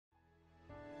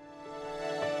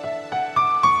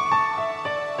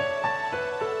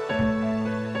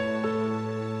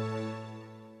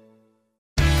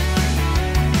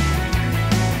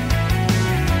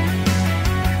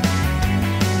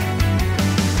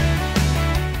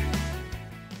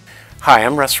Hi,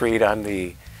 I'm Russ Reed. I'm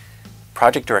the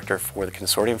Project Director for the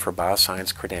Consortium for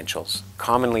Bioscience Credentials,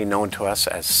 commonly known to us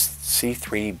as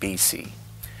C3BC.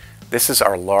 This is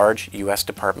our large U.S.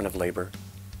 Department of Labor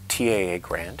TAA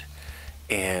grant,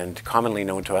 and commonly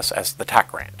known to us as the TAC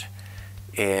grant.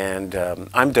 And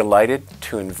I'm delighted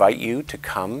to invite you to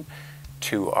come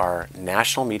to our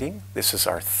national meeting. This is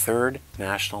our third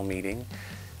national meeting.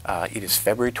 It is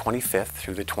February 25th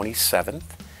through the 27th.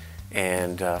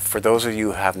 And for those of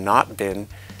you who have not been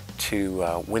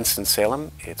to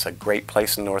Winston-Salem, it's a great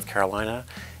place in North Carolina.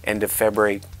 End of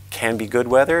February can be good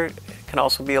weather. It can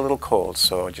also be a little cold,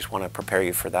 so I just want to prepare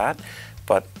you for that.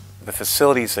 But the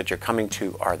facilities that you're coming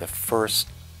to are the first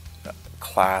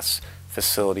class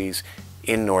facilities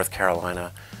in North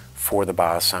Carolina for the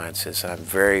biosciences. And I'm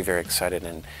very, very excited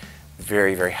and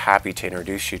very, very happy to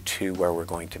introduce you to where we're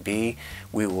going to be.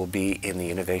 We will be in the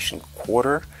Innovation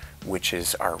Quarter, which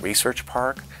is our research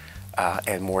park,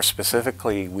 and more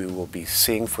specifically, we will be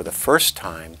seeing for the first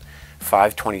time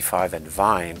 525 at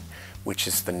Vine, which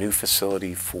is the new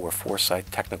facility for Forsyth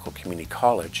Technical Community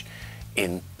College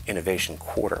in Innovation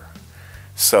Quarter.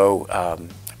 So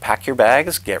pack your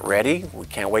bags, get ready. We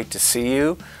can't wait to see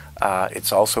you.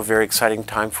 It's also a very exciting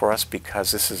time for us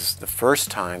because this is the first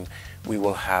time we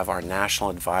will have our National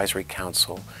Advisory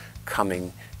Council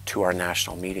coming to our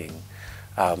national meeting.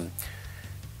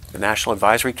 The National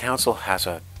Advisory Council has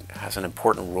an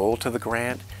important role to the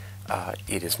grant.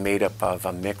 It is made up of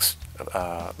a mixed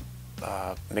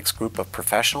group of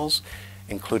professionals,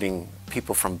 including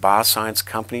people from bioscience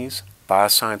companies,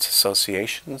 bioscience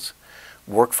associations,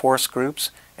 workforce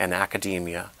groups, and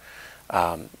academia.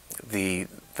 The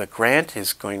grant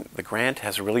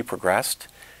has really progressed.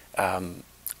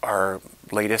 Our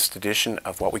latest edition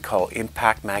of what we call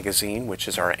Impact Magazine, which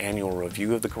is our annual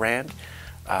review of the grant,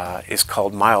 is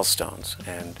called Milestones,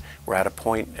 and we're at a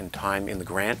point in time in the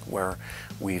grant where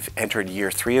we've entered year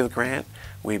 3 of the grant.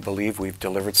 We believe we've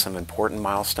delivered some important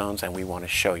milestones and we want to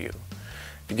show you.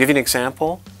 To give you an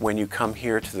example, when you come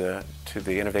here to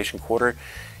the Innovation Quarter,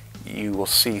 you will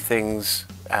see things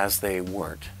as they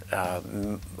weren't.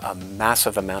 A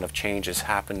massive amount of change has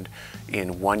happened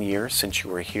in 1 year since you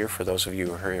were here, for those of you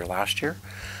who were here last year.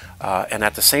 And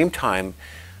at the same time,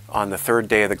 on the 3rd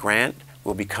day of the grant,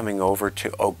 we'll be coming over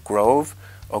to Oak Grove.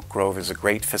 Oak Grove is a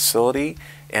great facility,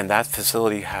 and that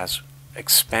facility has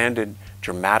expanded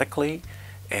dramatically,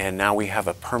 and now we have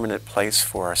a permanent place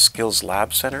for our Skills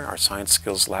Lab Center, our Science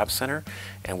Skills Lab Center,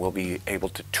 and we'll be able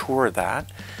to tour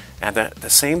that. And at the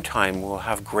same time, we'll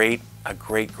have a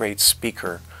great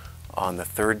speaker on the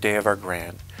 3rd day of our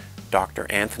grant, Dr.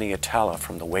 Anthony Atella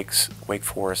from the Wake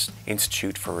Forest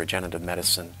Institute for Regenerative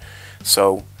Medicine.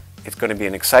 So it's going to be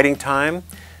an exciting time.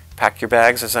 Pack your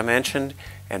bags, as I mentioned,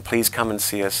 and please come and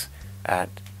see us at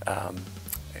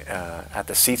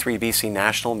the C3BC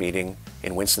National Meeting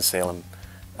in Winston-Salem,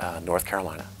 North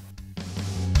Carolina.